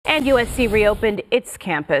And USC reopened its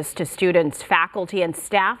campus to students, faculty, and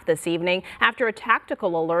staff this evening after a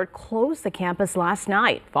tactical alert closed the campus last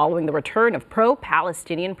night following the return of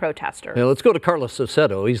pro-Palestinian protesters. Now let's go to Carlos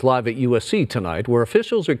Saucedo. He's live at USC tonight, where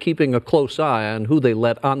officials are keeping a close eye on who they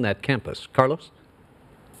let on that campus. Carlos?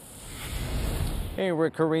 Hey,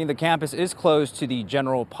 Rick, Kareem, the campus is closed to the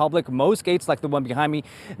general public. Most gates, like the one behind me,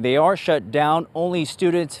 they are shut down. Only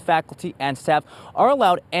students, faculty, and staff are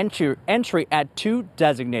allowed entry at 2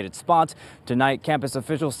 designated spots. Tonight, campus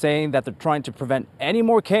officials saying that they're trying to prevent any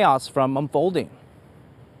more chaos from unfolding.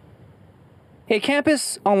 A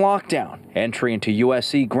campus on lockdown. Entry into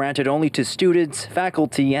USC granted only to students,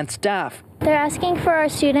 faculty, and staff. They're asking for our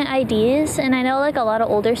student IDs, and I know like a lot of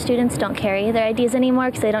older students don't carry their IDs anymore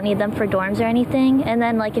because they don't need them for dorms or anything. And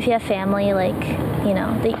then like if you have family, like, you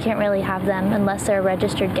know, they can't really have them unless they're a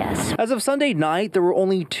registered guest. As of Sunday night, there were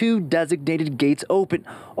only 2 designated gates open.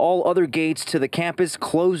 All other gates to the campus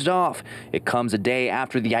closed off. It comes a day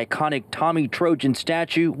after the iconic Tommy Trojan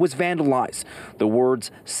statue was vandalized. The words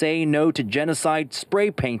 "Say No to Genocide" spray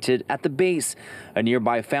painted at the base. A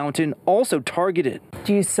nearby fountain also targeted.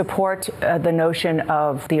 Do you support the notion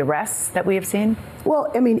of the arrests that we have seen?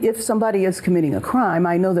 Well, I mean, if somebody is committing a crime,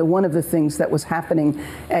 I know that one of the things that was happening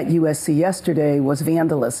at USC yesterday was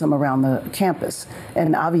vandalism around the campus,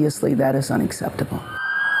 and obviously that is unacceptable.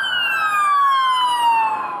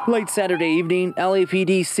 Late Saturday evening,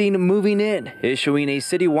 LAPD seen moving in, issuing a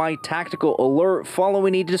citywide tactical alert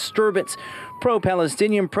following a disturbance.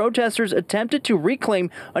 Pro-Palestinian protesters attempted to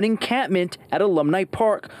reclaim an encampment at Alumni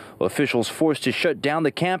Park. Officials forced to shut down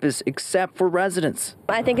the campus except for residents.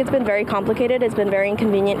 I think it's been very complicated. It's been very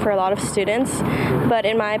inconvenient for a lot of students. But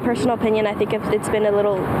in my personal opinion, I think it's been a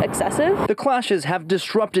little excessive. The clashes have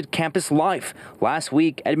disrupted campus life. Last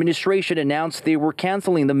week, administration announced they were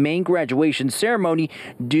canceling the main graduation ceremony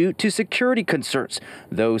due to security concerns.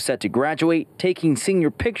 Those set to graduate taking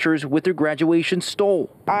senior pictures with their graduation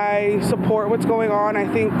stole. I support what's going on. I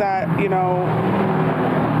think that, you know,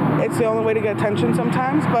 it's the only way to get attention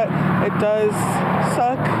sometimes, but it does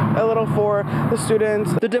suck a little for the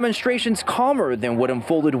students. The demonstration's calmer than what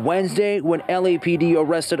unfolded Wednesday when LAPD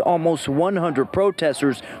arrested almost 100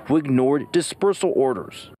 protesters who ignored dispersal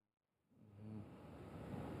orders.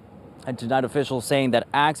 And tonight, officials saying that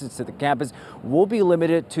access to the campus will be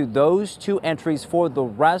limited to those 2 entries for the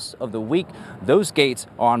rest of the week. Those gates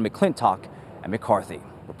are on McClintock and McCarthy.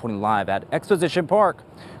 Reporting live at Exposition Park,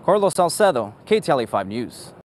 Carlos Saucedo, KTLA 5 News.